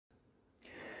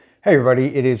Hey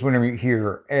everybody, it is Wintermute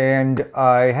here, and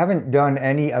I haven't done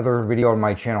any other video on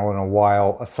my channel in a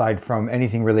while aside from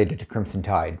anything related to Crimson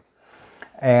Tide.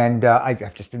 And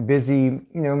I've just been busy.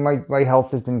 You know, my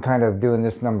health has been kind of doing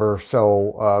this number,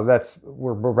 so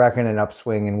we're back in an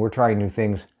upswing, and we're trying new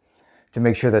things to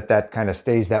make sure that that kind of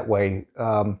stays that way.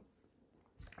 So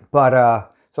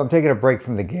I'm taking a break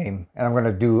from the game, and I'm going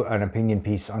to do an opinion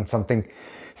piece on something.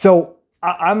 So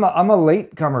I'm a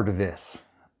latecomer to this.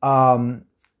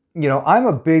 You know, I'm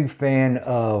a big fan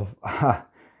of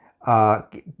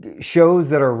shows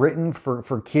that are written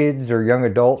for kids or young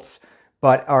adults,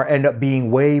 but end up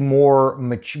being way more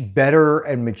better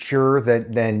and mature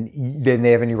than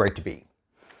they have any right to be.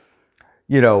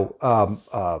 You know,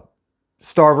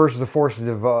 Star versus the Forces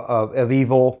of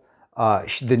Evil,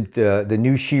 the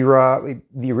new She-Ra,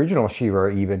 the original She-Ra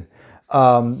even,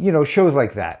 you know, shows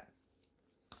like that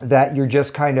you're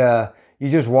just kind of, you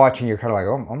just watch and you're kind of like,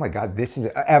 oh my God, this is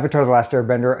Avatar: The Last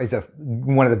Airbender is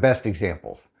one of the best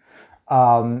examples.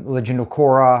 Legend of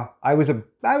Korra, I was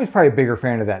probably a bigger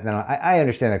fan of that than I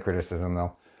understand that criticism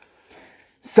though.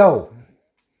 So,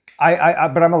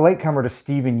 but I'm a latecomer to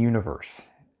Steven Universe,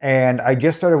 and I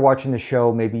just started watching the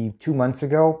show maybe 2 months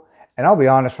ago. And I'll be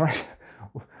honest,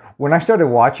 when I started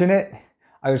watching it,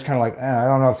 I was kind of like, I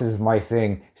don't know if this is my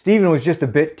thing. Steven was just a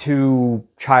bit too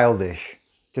childish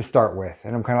to start with,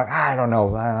 and I'm kind of like, I don't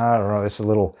know, it's a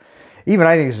little, even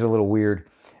I think this is a little weird,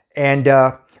 and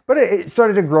but it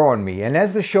started to grow on me, and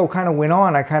as the show kind of went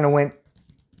on, I kind of went,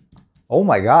 oh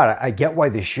my God, I get why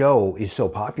the show is so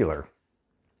popular.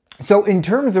 So in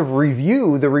terms of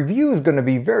review, the review is going to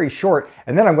be very short,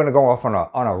 and then I'm going to go off on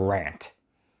a rant,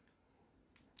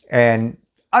 and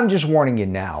I'm just warning you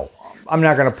now, I'm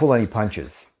not going to pull any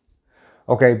punches.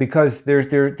 Okay, because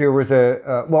there was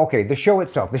well, okay, the show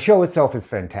itself is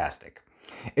fantastic.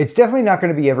 It's definitely not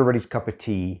going to be everybody's cup of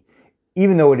tea,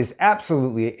 even though it is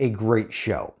absolutely a great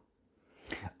show.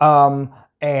 And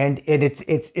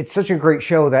it's such a great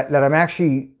show that I'm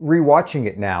actually rewatching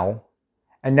it now.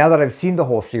 And now that I've seen the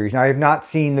whole series, now I have not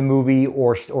seen the movie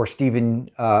or Steven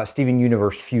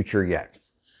Universe Future yet.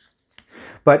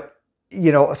 But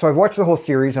you know, so I've watched the whole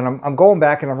series, and I'm going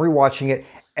back and I'm rewatching it,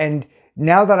 and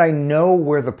now that I know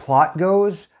where the plot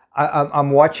goes,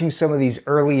 I'm watching some of these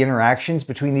early interactions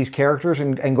between these characters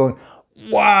and going,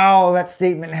 wow, that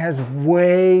statement has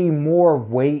way more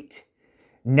weight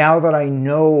now that I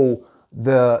know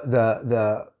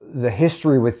the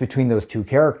history between those two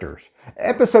characters.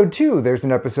 Episode 2, there's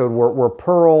an episode where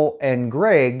Pearl and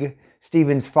Greg,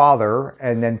 Steven's father,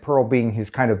 and then Pearl being his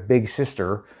kind of big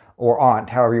sister or aunt,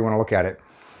 however you want to look at it.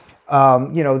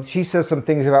 You know, she says some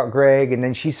things about Greg, and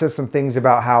then she says some things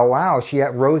about how, wow,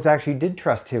 Rose actually did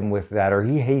trust him with that, or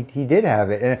he did have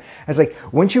it. And it's like,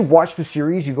 once you watch the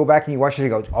series, you go back and you watch it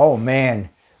and you go, oh man,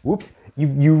 whoops,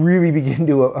 you really begin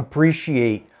to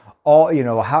appreciate all, you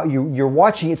know, how you're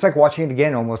watching. It's like watching it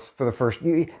again almost for the first,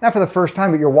 not for the first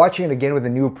time, but you're watching it again with a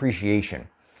new appreciation.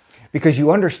 Because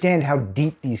you understand how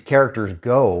deep these characters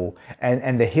go,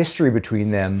 and the history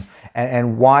between them,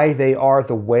 and why they are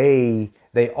the way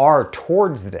they are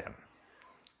towards them.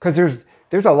 Because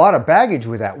there's a lot of baggage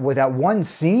with that one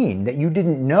scene that you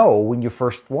didn't know when you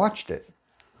first watched it.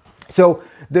 So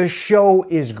the show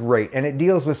is great, and it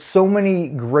deals with so many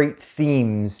great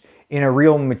themes in a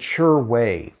real mature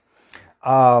way.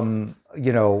 You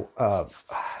know,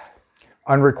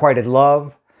 unrequited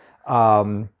love,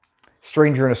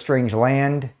 stranger in a strange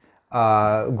land,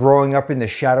 growing up in the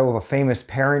shadow of a famous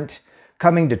parent,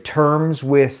 coming to terms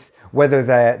with whether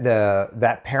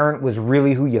that parent was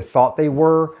really who you thought they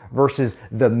were versus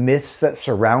the myths that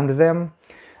surround them.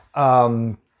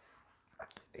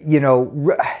 You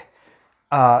know,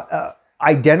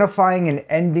 identifying and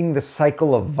ending the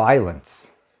cycle of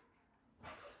violence.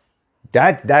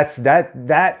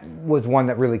 That was one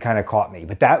that really kind of caught me.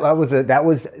 But that was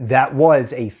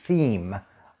a theme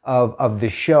of the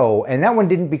show, and that one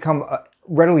didn't become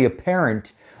readily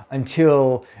apparent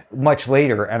until much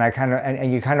later, and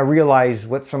and you kind of realize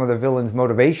what some of the villains'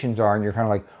 motivations are, and you're kind of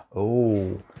like,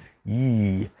 oh,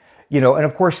 yee. You know, and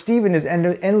of course Steven is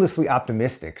endlessly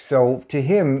optimistic. So to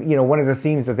him, you know, one of the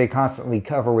themes that they constantly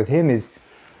cover with him is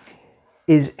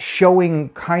showing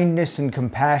kindness and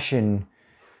compassion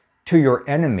to your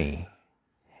enemy,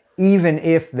 even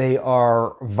if they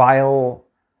are vile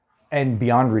and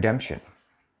beyond redemption.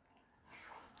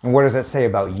 And what does that say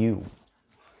about you?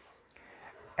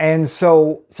 And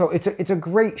so it's a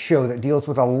great show that deals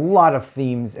with a lot of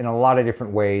themes in a lot of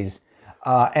different ways.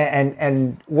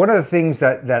 And one of the things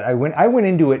that I went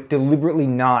into it deliberately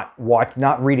not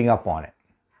reading up on it.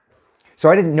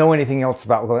 So I didn't know anything else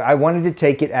about it. I wanted to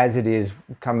take it as it is,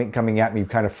 coming at me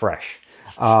kind of fresh.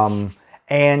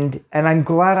 And I'm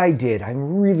glad I did.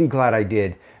 I'm really glad I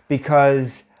did,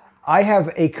 because I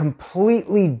have a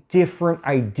completely different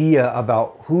idea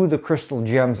about who the crystal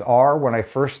gems are when I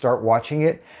first start watching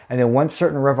it. And then once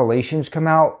certain revelations come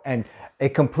out, and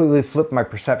it completely flipped my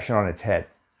perception on its head.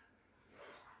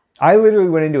 I literally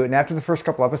went into it, and after the first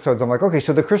couple episodes, I'm like, okay,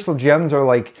 so the crystal gems are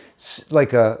like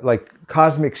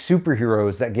cosmic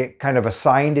superheroes that get kind of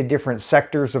assigned to different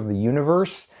sectors of the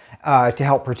universe to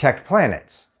help protect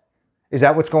planets. Is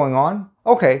that what's going on?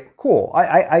 Okay, cool.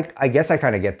 I guess I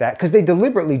kind of get that, because they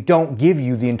deliberately don't give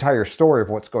you the entire story of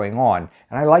what's going on,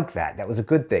 and I like that. That was a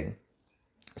good thing.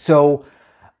 So,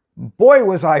 boy,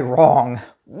 was I wrong.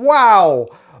 Wow.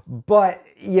 But,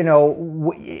 you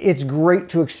know, it's great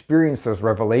to experience those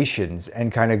revelations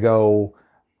and kind of go,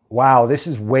 wow, this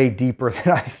is way deeper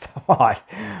than I thought,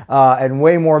 and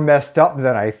way more messed up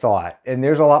than I thought. And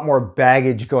there's a lot more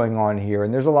baggage going on here,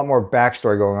 and there's a lot more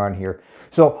backstory going on here.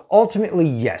 So ultimately,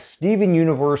 yes, Steven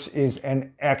Universe is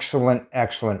an excellent,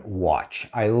 excellent watch.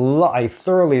 I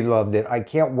thoroughly loved it. I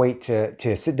can't wait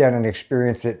to sit down and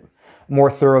experience it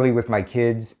more thoroughly with my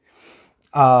kids.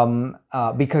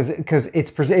 Because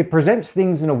it presents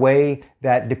things in a way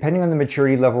that, depending on the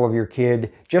maturity level of your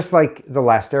kid, just like The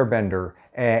Last Airbender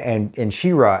and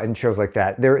She-Ra and shows like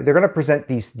that, they're going to present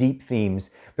these deep themes,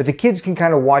 but the kids can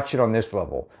kind of watch it on this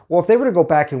level. Well, if they were to go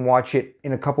back and watch it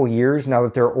in a couple years, now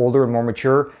that they're older and more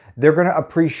mature, they're going to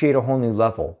appreciate a whole new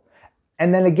level.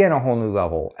 And then again, a whole new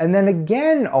level. And then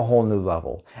again, a whole new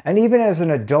level. And even as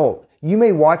an adult, you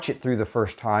may watch it through the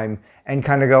first time and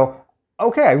kind of go,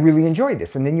 okay, I really enjoyed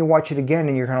this. And then you watch it again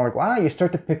and you're kind of like, wow, you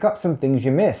start to pick up some things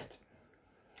you missed.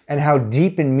 And how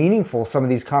deep and meaningful some of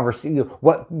these conversations,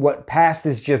 what past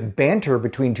is just banter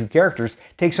between two characters,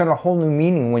 takes on a whole new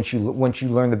meaning once you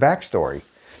learn the backstory.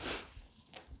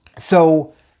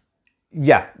 So,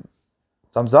 yeah,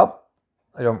 thumbs up.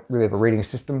 I don't really have a rating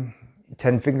system.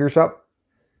 10 fingers up.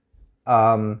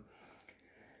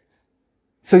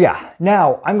 So yeah,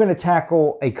 now I'm going to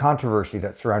tackle a controversy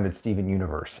that surrounded Steven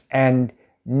Universe, and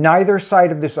neither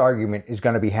side of this argument is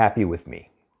going to be happy with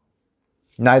me.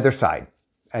 Neither side,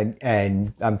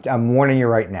 and I'm warning you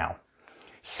right now.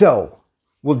 So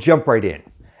we'll jump right in,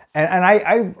 and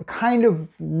I kind of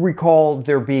recalled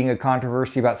there being a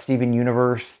controversy about Steven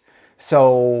Universe.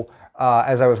 So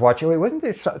as I was watching, wait, wasn't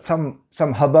there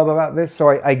some hubbub about this? So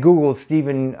I Googled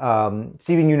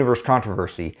Steven Universe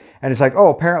controversy, and it's like, oh,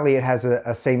 apparently it has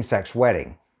a same-sex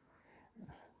wedding.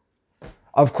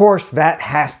 Of course, that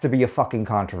has to be a fucking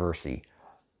controversy.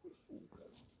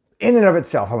 In and of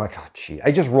itself, I'm like, oh, gee.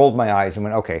 I just rolled my eyes and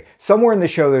went, okay, somewhere in the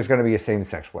show there's going to be a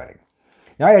same-sex wedding.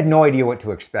 Now, I had no idea what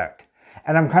to expect.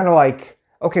 And I'm kind of like,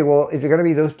 okay, well, is it going to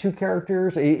be those two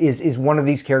characters? Is one of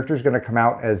these characters going to come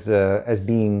out as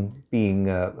being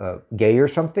gay or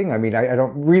something? I mean, I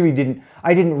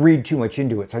didn't read too much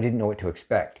into it, so I didn't know what to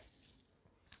expect.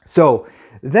 So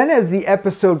then, as the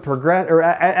episode progressed, or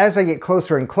as I get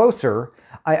closer and closer,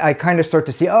 I kind of start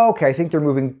to see, oh, okay, I think they're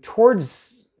moving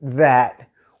towards that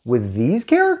with these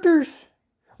characters.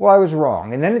 Well, I was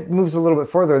wrong, and then it moves a little bit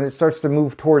further, and it starts to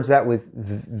move towards that with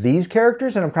these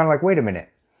characters, and I'm kind of like, wait a minute.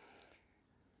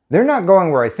 They're not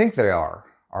going where I think they are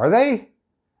they?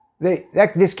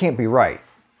 This can't be right.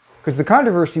 Because the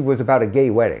controversy was about a gay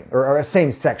wedding, or a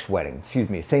same-sex wedding, excuse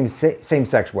me,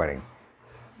 same-sex wedding.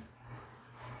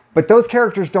 But those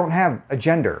characters don't have a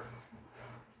gender.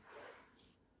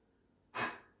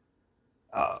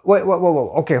 Wait,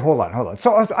 okay, hold on.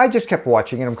 So I just kept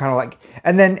watching, and I'm kind of like,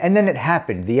 and then it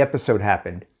happened, the episode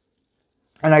happened.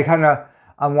 And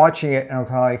I'm watching it, and I'm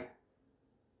kind of like,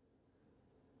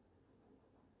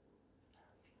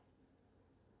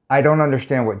 I don't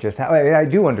understand what just happened. I mean, I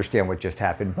do understand what just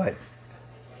happened, but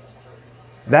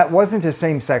that wasn't a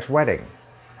same-sex wedding.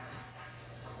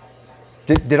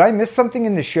 Did I miss something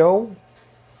in the show?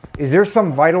 Is there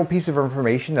some vital piece of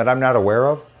information that I'm not aware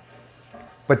of?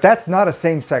 But that's not a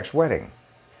same-sex wedding.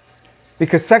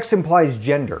 Because sex implies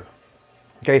gender.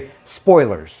 Okay?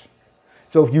 Spoilers.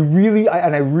 So if you really,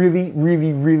 and I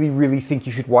really think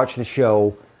you should watch the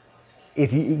show,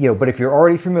 but if you're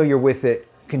already familiar with it,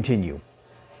 continue.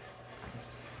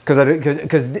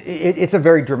 Because it's a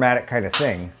very dramatic kind of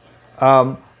thing.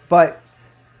 But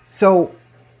so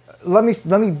let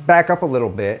me back up a little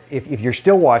bit. If you're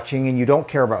still watching and you don't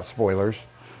care about spoilers,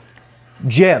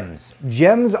 gems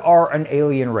are an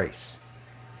alien race,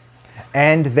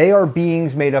 and they are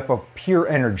beings made up of pure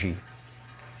energy.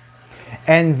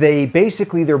 And they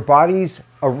basically, their bodies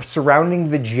are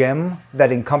surrounding the gem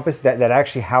that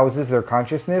actually houses their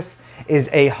consciousness is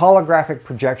a holographic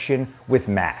projection with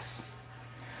mass.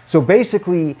 So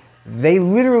basically, they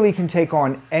literally can take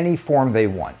on any form they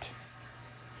want.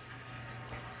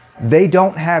 They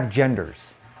don't have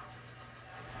genders.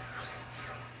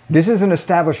 This is an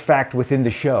established fact within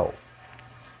the show.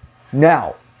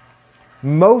 Now,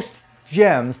 most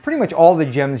gems, pretty much all the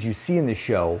gems you see in the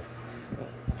show,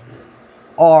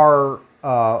 are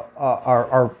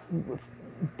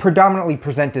predominantly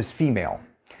present as female.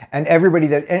 And everybody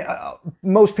that,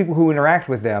 most people who interact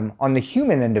with them on the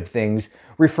human end of things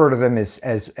refer to them as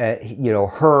you know,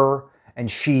 her and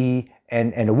she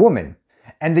and a woman.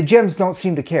 And the gems don't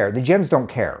seem to care. The gems don't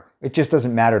care. It just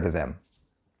doesn't matter to them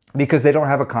because they don't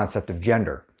have a concept of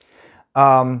gender.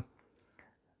 A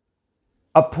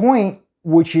point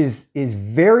which is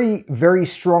very, very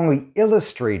strongly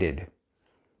illustrated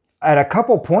at a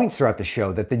couple points throughout the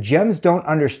show, that the gems don't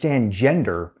understand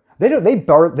gender. They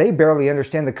barely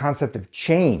understand the concept of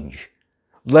change,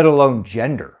 let alone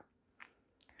gender.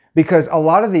 Because a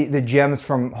lot of the gems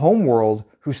from Homeworld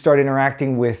who start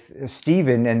interacting with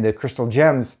Steven and the crystal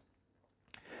gems,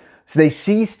 so they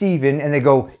see Steven and they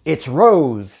go, "It's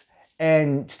Rose."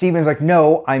 And Steven's like,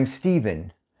 "No, I'm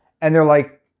Steven." And they're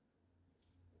like,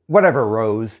 "Whatever,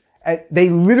 Rose." And they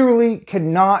literally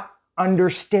cannot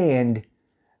understand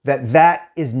that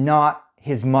is not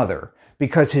his mother,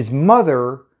 because his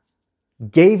mother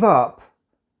gave up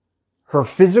her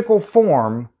physical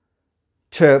form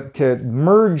to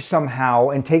merge somehow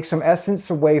and take some essence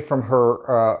away from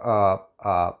her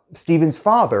Steven's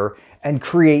father and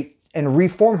create and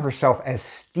reform herself as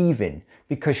Steven,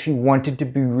 because she wanted to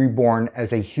be reborn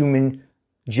as a human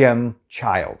gem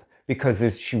child,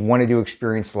 because she wanted to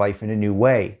experience life in a new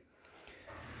way.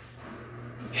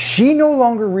 She no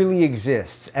longer really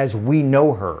exists as we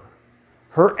know her.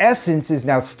 Her essence is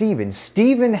now Steven.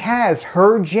 Steven has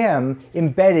her gem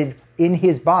embedded in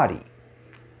his body.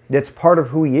 That's part of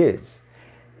who he is.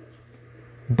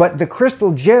 But the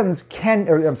crystal gems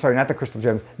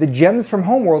the gems from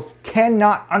Homeworld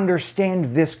cannot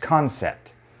understand this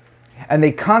concept. And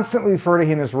they constantly refer to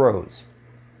him as Rose,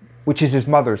 which is his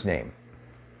mother's name.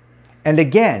 And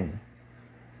again,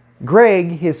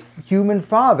 Greg, his human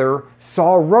father,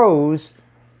 saw Rose,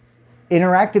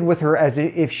 interacted with her as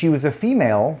if she was a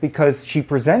female because she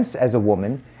presents as a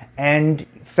woman, and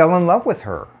fell in love with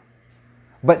her.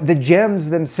 But the gems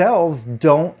themselves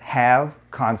don't have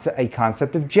a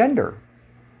concept of gender.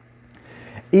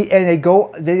 And they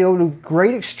go to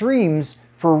great extremes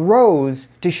for Rose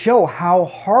to show how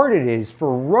hard it is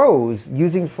for Rose,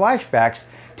 using flashbacks,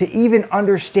 to even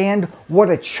understand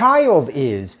what a child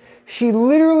is. She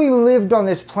literally lived on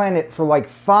this planet for like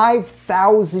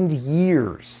 5,000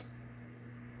 years.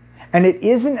 And it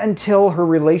isn't until her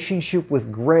relationship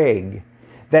with Greg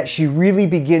that she really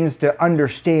begins to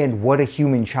understand what a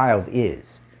human child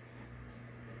is.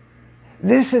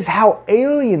 This is how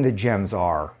alien the gems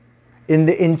are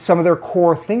in some of their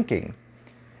core thinking.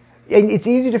 And it's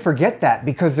easy to forget that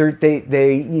because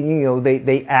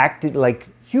they acted like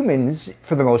humans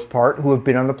for the most part who have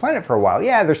been on the planet for a while.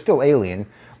 Yeah, they're still alien,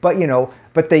 but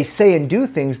they say and do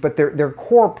things, but their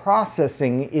core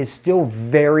processing is still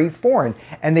very foreign.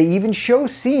 And they even show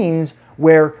scenes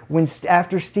where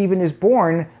after Steven is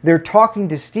born, they're talking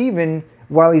to Steven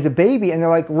while he's a baby, and they're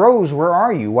like, "Rose, where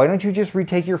are you? Why don't you just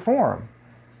retake your form?"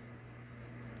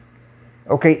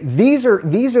 Okay, these are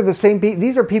the same people.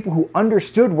 These are people who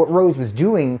understood what Rose was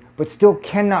doing, but still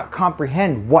cannot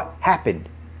comprehend what happened.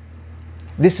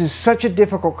 This is such a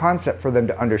difficult concept for them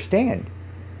to understand.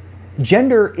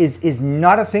 Gender is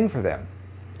not a thing for them.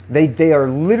 They are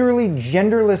literally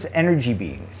genderless energy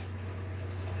beings.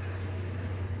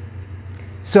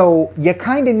 So you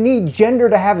kind of need gender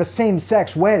to have a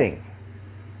same-sex wedding,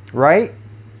 right?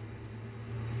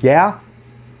 Yeah?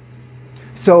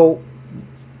 So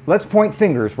let's point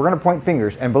fingers. We're going to point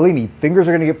fingers. And believe me, fingers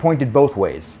are going to get pointed both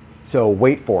ways. So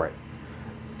wait for it.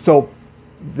 So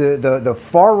the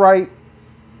far-right,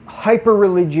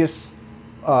 hyper-religious,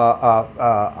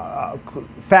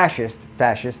 fascist,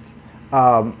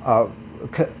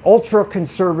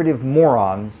 ultra-conservative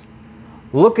morons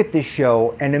look at this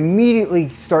show and immediately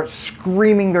start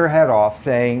screaming their head off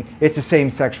saying it's a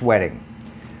same-sex wedding.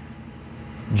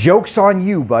 Joke's on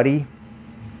you, buddy.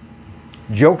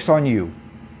 Joke's on you.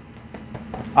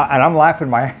 And I'm laughing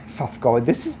my ass off going,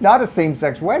 this is not a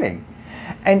same-sex wedding.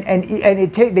 And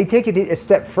they take it a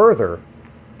step further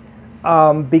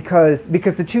because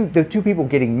the two people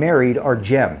getting married are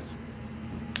gems.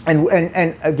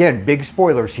 And again, big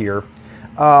spoilers here.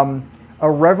 A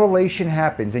revelation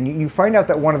happens, and you find out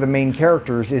that one of the main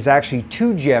characters is actually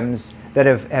two gems that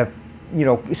have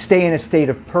stay in a state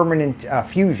of permanent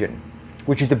fusion,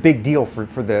 which is a big deal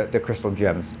for the crystal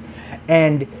gems.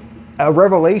 And a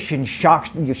revelation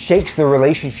shakes the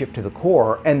relationship to the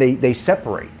core, and they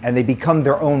separate and they become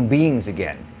their own beings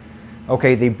again.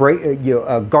 Okay, they break.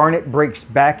 Garnet breaks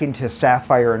back into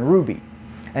Sapphire and Ruby,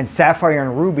 and Sapphire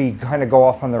and Ruby kind of go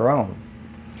off on their own,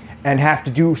 and have to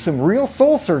do some real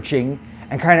soul searching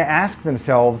and kind of ask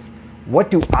themselves, what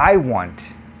do I want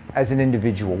as an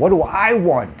individual? What do I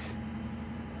want?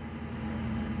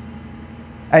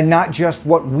 And not just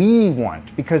what we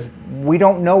want, because we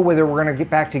don't know whether we're going to get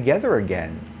back together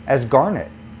again as Garnet.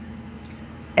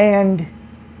 And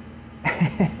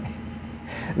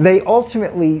they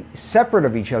ultimately, separate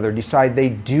of each other, decide they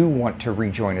do want to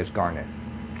rejoin as Garnet.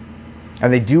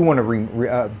 And they do want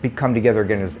to come together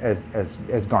again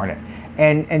as Garnet.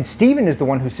 And Stephen is the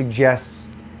one who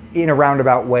suggests, in a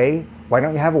roundabout way, why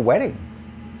don't you have a wedding?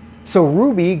 So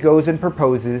Ruby goes and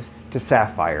proposes to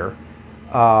Sapphire,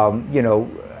 and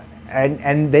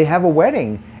they have a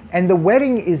wedding. And the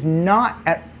wedding is not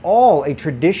at all a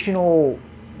traditional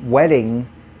wedding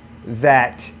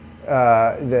that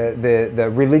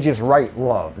the religious right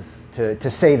loves to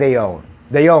say they own.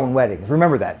 They own weddings.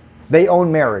 Remember that. They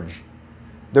own marriage.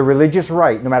 The religious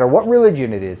right, no matter what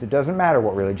religion it is, it doesn't matter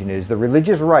what religion it is, the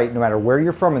religious right, no matter where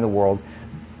you're from in the world,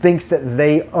 thinks that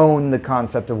they own the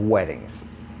concept of weddings.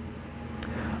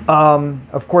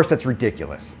 Of course, that's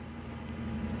ridiculous.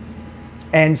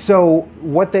 And so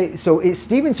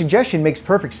Stephen's suggestion makes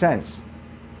perfect sense,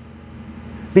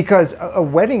 because a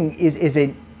wedding is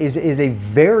a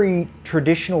very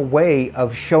traditional way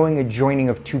of showing a joining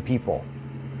of two people.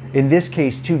 In this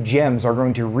case, two gems are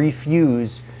going to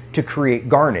refuse to create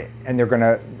Garnet, and they're going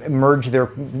to merge their,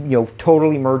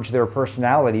 totally merge their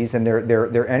personalities and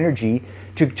their energy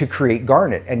to create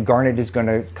Garnet, and Garnet is going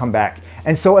to come back.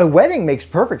 And so a wedding makes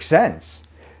perfect sense.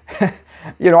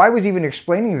 I was even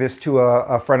explaining this to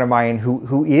a friend of mine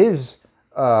who is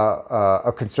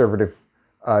a conservative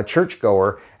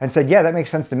churchgoer, and said, yeah, that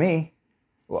makes sense to me.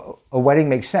 Well, a wedding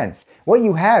makes sense. What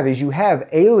you have is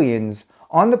aliens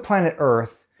on the planet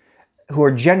Earth who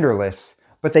are genderless,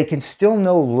 but they can still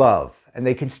know love, and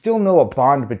they can still know a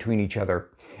bond between each other.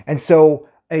 And so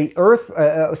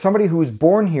somebody who is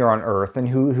born here on Earth and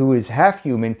who is half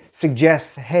human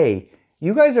suggests, hey,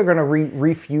 you guys are going to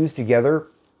refuse together.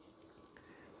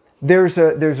 There's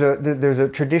a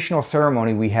traditional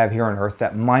ceremony we have here on Earth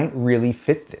that might really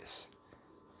fit this.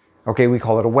 Okay, we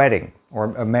call it a wedding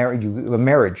or a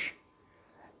marriage.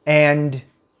 And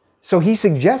so he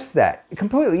suggests that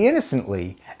completely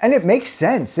innocently, and it makes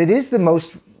sense. It is the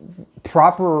most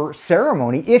proper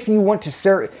ceremony if you want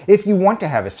to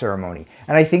have a ceremony.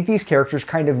 And I think these characters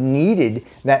kind of needed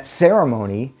that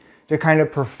ceremony to kind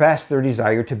of profess their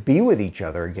desire to be with each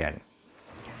other again.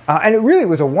 And it really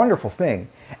was a wonderful thing.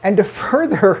 And to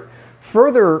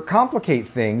further complicate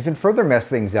things and further mess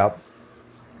things up,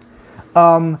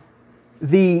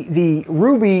 the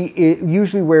Ruby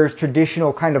usually wears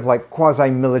traditional kind of like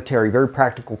quasi-military, very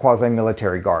practical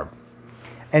quasi-military garb.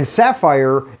 And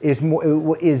Sapphire is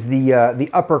the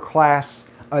upper class,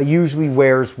 usually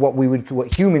wears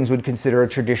what humans would consider a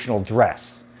traditional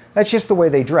dress. That's just the way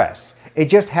they dress. It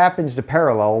just happens to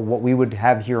parallel what we would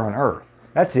have here on Earth.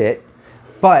 That's it.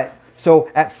 But so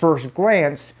at first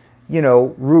glance,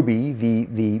 Ruby,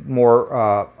 the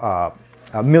more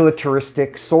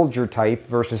militaristic soldier type,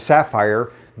 versus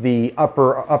Sapphire, the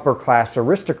upper class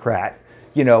aristocrat,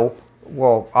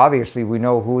 well, obviously we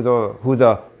know who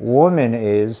the woman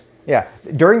is. Yeah,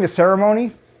 during the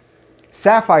ceremony,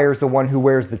 Sapphire is the one who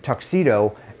wears the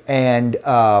tuxedo, and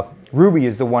Ruby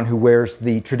is the one who wears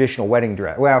the traditional wedding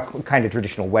dress. Well, kind of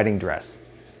traditional wedding dress.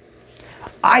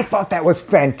 I thought that was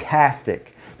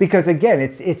fantastic, because again,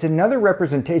 it's another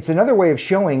representation. It's another way of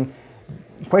showing,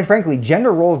 quite frankly,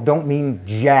 gender roles don't mean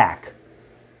jack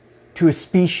to a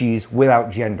species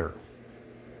without gender.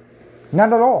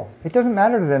 Not at all. It doesn't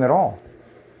matter to them at all.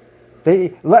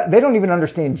 They don't even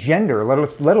understand gender,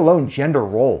 let alone gender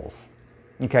roles.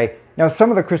 Okay. Now, some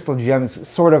of the crystal gems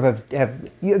sort of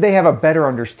have a better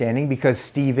understanding, because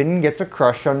Stephen gets a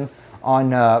crush on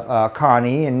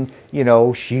Connie, and and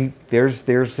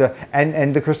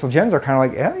the crystal gems are kind of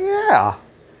like, yeah,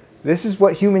 this is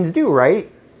what humans do,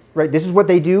 right? Right. This is what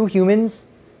they do, humans.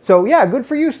 So yeah, good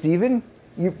for you, Stephen.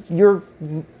 You're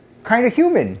kind of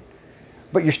human,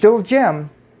 but you're still a gem.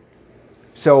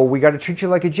 So we got to treat you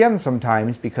like a gem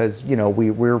sometimes, because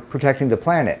we're protecting the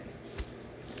planet.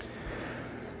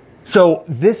 So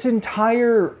this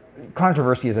entire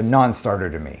controversy is a non-starter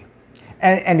to me.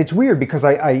 And it's weird, because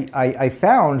I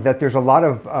found that there's a lot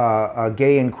of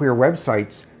gay and queer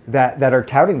websites that are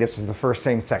touting this as the first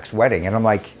same-sex wedding, and I'm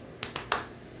like,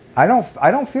 I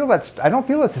don't feel that's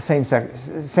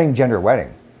the same gender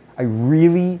wedding. I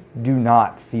really do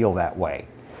not feel that way.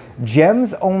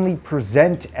 Gems only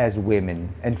present as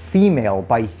women and female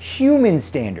by human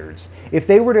standards. If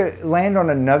they were to land on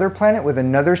another planet with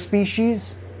another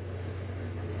species,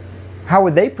 how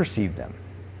would they perceive them?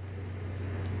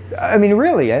 I mean,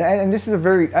 really, and this is a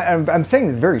very, I'm saying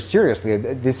this very seriously.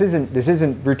 This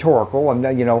isn't rhetorical.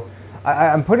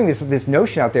 I'm putting this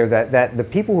notion out there that the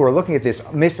people who are looking at this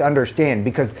misunderstand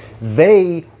because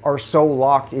they are so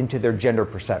locked into their gender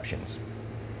perceptions.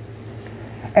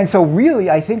 And so really,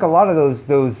 I think a lot of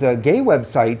those gay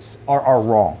websites are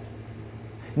wrong.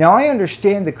 Now, I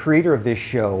understand the creator of this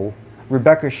show,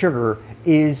 Rebecca Sugar,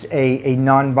 is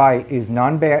non-binary,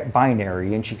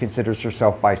 and she considers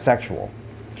herself bisexual.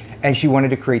 And she wanted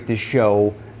to create this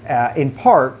show in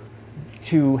part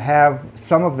to have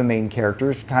some of the main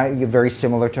characters kind of very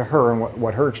similar to her and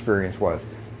what her experience was.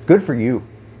 Good for you.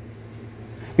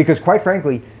 Because quite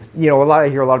frankly, I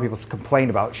hear a lot of people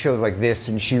complain about shows like this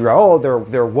and She-Ra. Oh,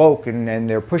 they're woke and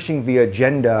they're pushing the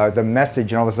agenda, the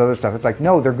message, and all this other stuff. It's like,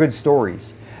 no, they're good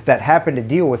stories that happen to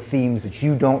deal with themes that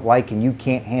you don't like and you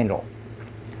can't handle.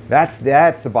 That's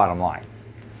the bottom line.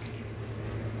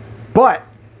 But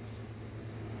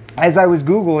as I was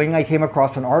Googling, I came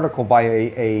across an article by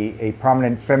a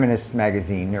prominent feminist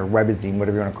magazine or webazine,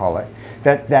 whatever you want to call it,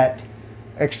 that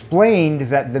explained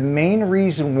that the main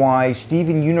reason why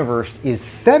Steven Universe is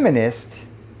feminist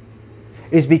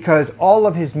is because all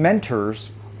of his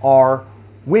mentors are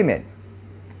women.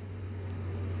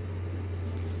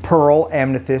 Pearl,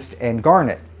 Amethyst, and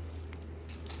Garnet.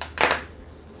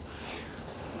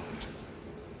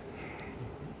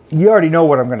 You already know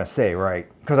what I'm going to say, right?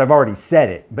 Because I've already said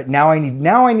it. But now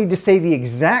I need to say the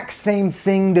exact same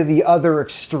thing to the other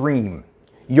extreme.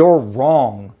 You're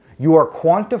wrong. You are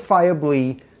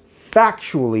quantifiably,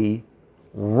 factually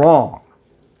wrong.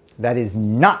 That is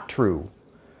not true.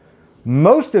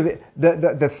 Most of it,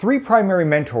 the three primary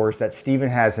mentors that Steven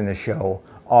has in the show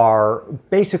are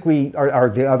basically are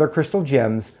the other crystal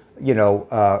gems,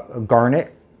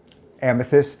 Garnet,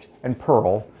 Amethyst, and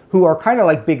Pearl, who are kind of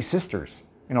like big sisters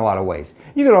in a lot of ways.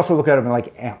 You could also look at them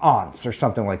like aunts or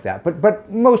something like that, but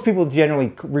most people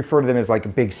generally refer to them as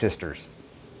like big sisters,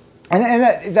 and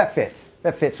that fits.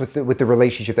 That fits with the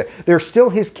relationship. They're still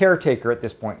his caretaker at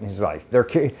this point in his life.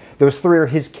 Those three are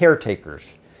his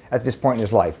caretakers at this point in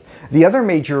his life. The other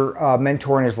major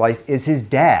mentor in his life is his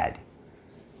dad,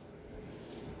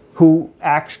 who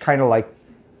acts kind of like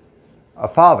a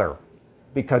father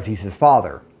because he's his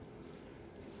father.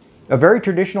 A very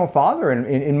traditional father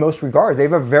in most regards. They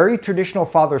have a very traditional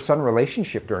father-son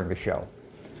relationship during the show.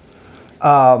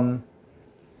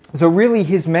 So really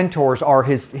his mentors are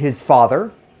his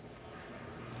father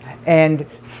and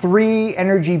three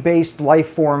energy-based life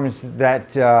forms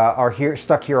that are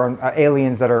stuck here on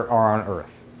aliens that are on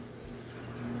Earth.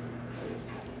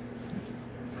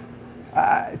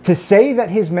 To say that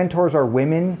his mentors are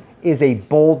women is a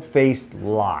bold-faced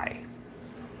lie.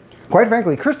 Quite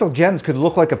frankly, crystal gems could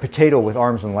look like a potato with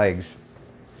arms and legs.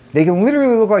 They can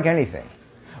literally look like anything.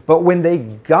 But when they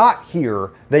got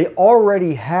here, they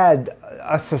already had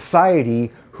a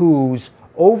society whose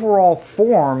overall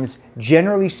forms,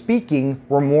 generally speaking,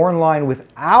 were more in line with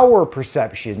our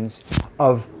perceptions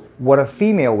of what a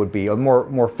female would be, a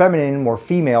more feminine, more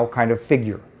female kind of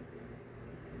figure.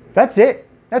 That's it.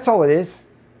 That's all it is.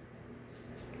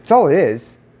 That's all it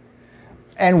is.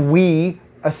 And we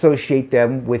associate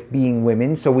them with being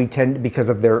women, so we tend, because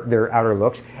of their outer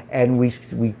looks, and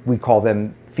we call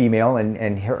them female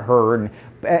and her,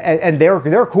 and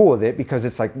they're cool with it because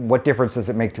it's like, what difference does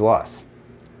it make to us?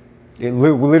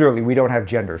 Literally, we don't have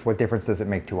genders. What difference does it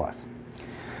make to us?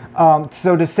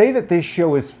 So to say that this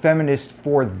show is feminist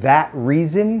for that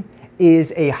reason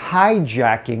is a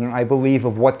hijacking, I believe,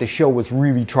 of what the show was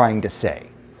really trying to say.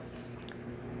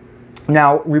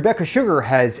 Now, Rebecca Sugar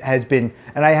has been,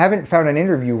 and I haven't found an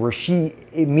interview where she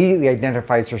immediately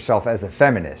identifies herself as a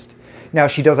feminist. Now,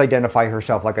 she does identify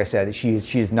herself, like I said,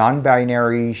 she's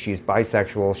non-binary, she's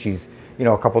bisexual, she's,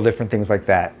 a couple different things like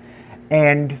that.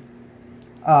 And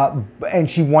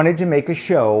she wanted to make a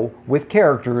show with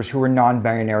characters who are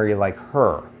non-binary like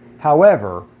her.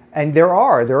 However, and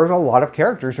there's a lot of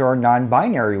characters who are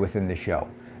non-binary within the show,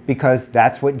 because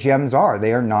that's what gems are.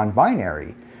 They are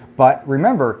non-binary. But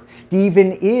remember,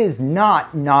 Steven is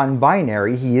not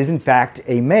non-binary. He is, in fact,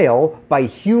 a male by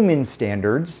human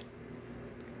standards,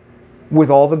 with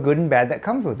all the good and bad that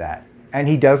comes with that. And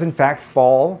he does, in fact,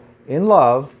 fall in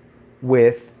love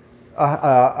with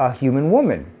a human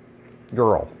woman,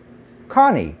 girl,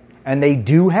 Connie. And they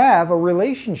do have a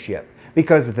relationship,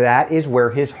 because that is where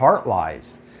his heart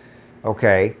lies.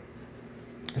 Okay?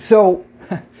 So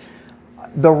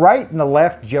the right and the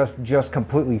left just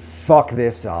completely fuck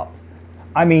this up.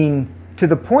 I mean, to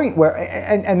the point where,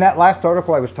 and that last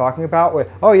article I was talking about,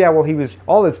 where, oh yeah, well,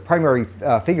 all his primary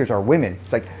figures are women.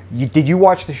 It's like, did you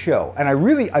watch the show? And I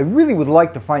really would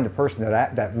like to find the person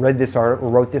that read this article,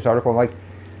 or wrote this article, and like,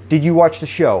 did you watch the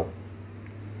show?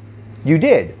 You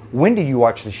did. When did you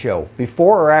watch the show?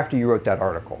 Before or after you wrote that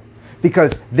article?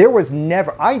 Because there was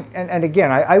never, and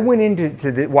again, I went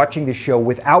into watching the show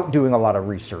without doing a lot of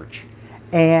research.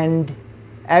 And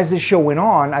as the show went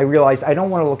on, I realized I don't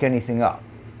want to look anything up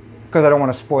because I don't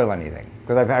want to spoil anything,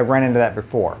 because I've ran into that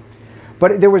before.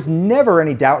 But there was never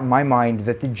any doubt in my mind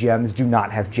that the gems do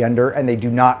not have gender, and they do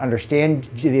not understand,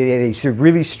 they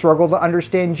really struggle to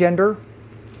understand gender.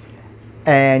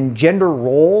 And gender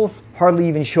roles hardly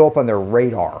even show up on their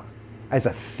radar as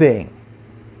a thing.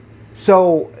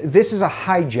 So this is a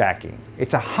hijacking.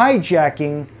 It's a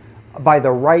hijacking by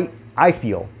the right, I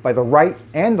feel, by the right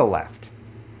and the left,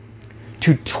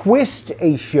 to twist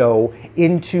a show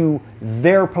into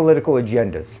their political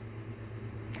agendas.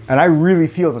 And I really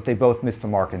feel that they both missed the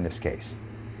mark in this case.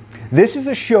 This is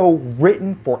a show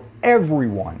written for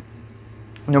everyone.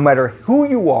 No matter who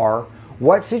you are,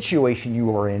 what situation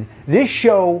you are in, this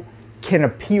show can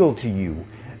appeal to you.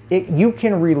 You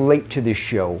can relate to this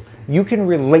show. You can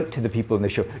relate to the people in the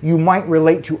show. You might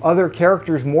relate to other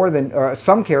characters more than,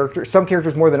 some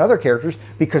characters more than other characters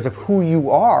because of who you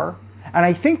are. And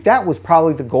I think that was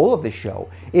probably the goal of the show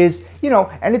is,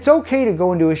 and it's okay to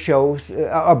go into a show,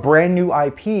 a brand new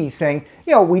IP saying,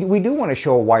 we do want to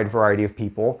show a wide variety of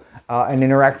people and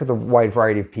interact with a wide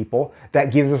variety of people.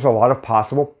 That gives us a lot of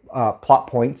possible plot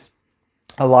points,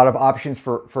 a lot of options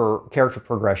for character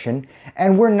progression.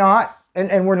 And we're not,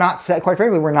 quite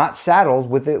frankly, we're not saddled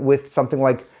with something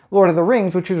like Lord of the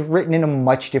Rings, which was written in a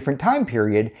much different time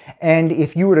period. And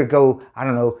if you were to go, I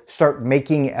don't know, start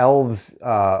making elves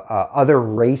other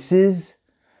races,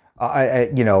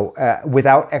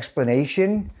 without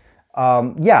explanation,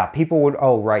 yeah, people would,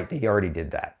 oh, right, they already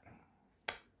did that.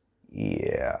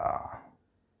 Yeah.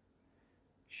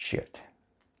 Shit.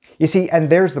 You see, and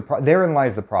therein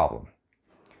lies the problem.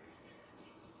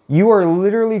 You are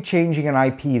literally changing an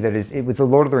IP that is, with the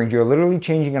Lord of the Rings, you're literally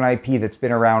changing an IP that's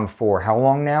been around for how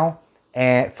long now?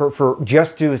 And for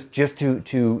just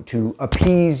to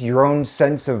appease your own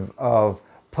sense of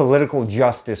political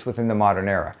justice within the modern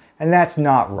era. And that's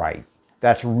not right.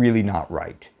 That's really not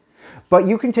right. But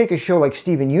you can take a show like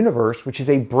Steven Universe, which is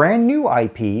a brand new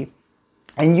IP,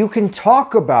 and you can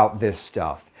talk about this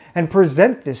stuff and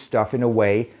present this stuff in a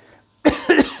way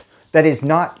that is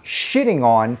not shitting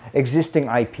on existing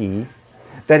IP,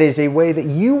 that is a way that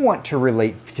you want to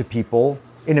relate to people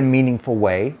in a meaningful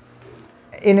way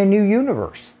in a new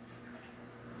universe.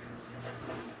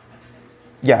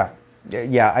 Yeah,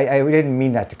 I didn't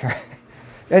mean that to...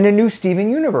 In a new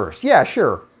Steven Universe. Yeah,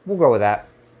 sure, we'll go with that.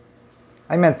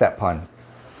 I meant that pun.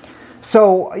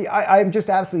 So I'm just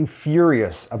absolutely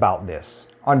furious about this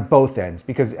on both ends,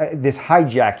 because this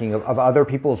hijacking of other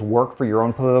people's work for your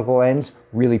own political ends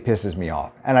really pisses me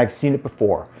off. And I've seen it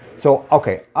before. So,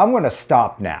 okay, I'm going to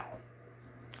stop now.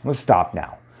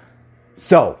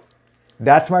 So,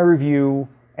 that's my review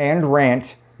and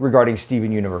rant regarding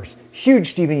Steven Universe. Huge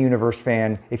Steven Universe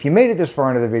fan. If you made it this far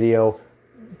into the video,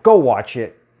 go watch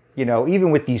it.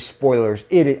 Even with these spoilers,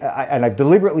 and I've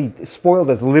deliberately spoiled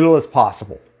as little as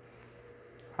possible.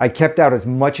 I kept out as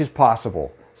much as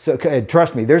possible. So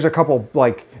trust me, there's a couple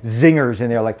like zingers in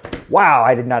there like, wow,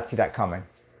 I did not see that coming.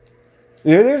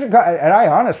 There's and I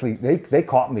honestly, they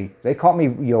caught me. They caught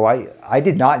me, I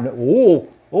did not know.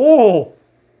 Oh,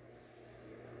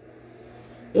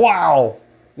 wow.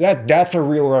 That's a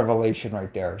real revelation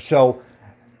right there. So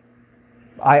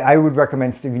I would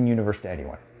recommend Steven Universe to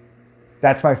anyone.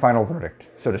 That's my final verdict,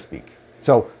 so to speak.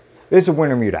 So this is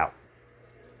Wintermute out.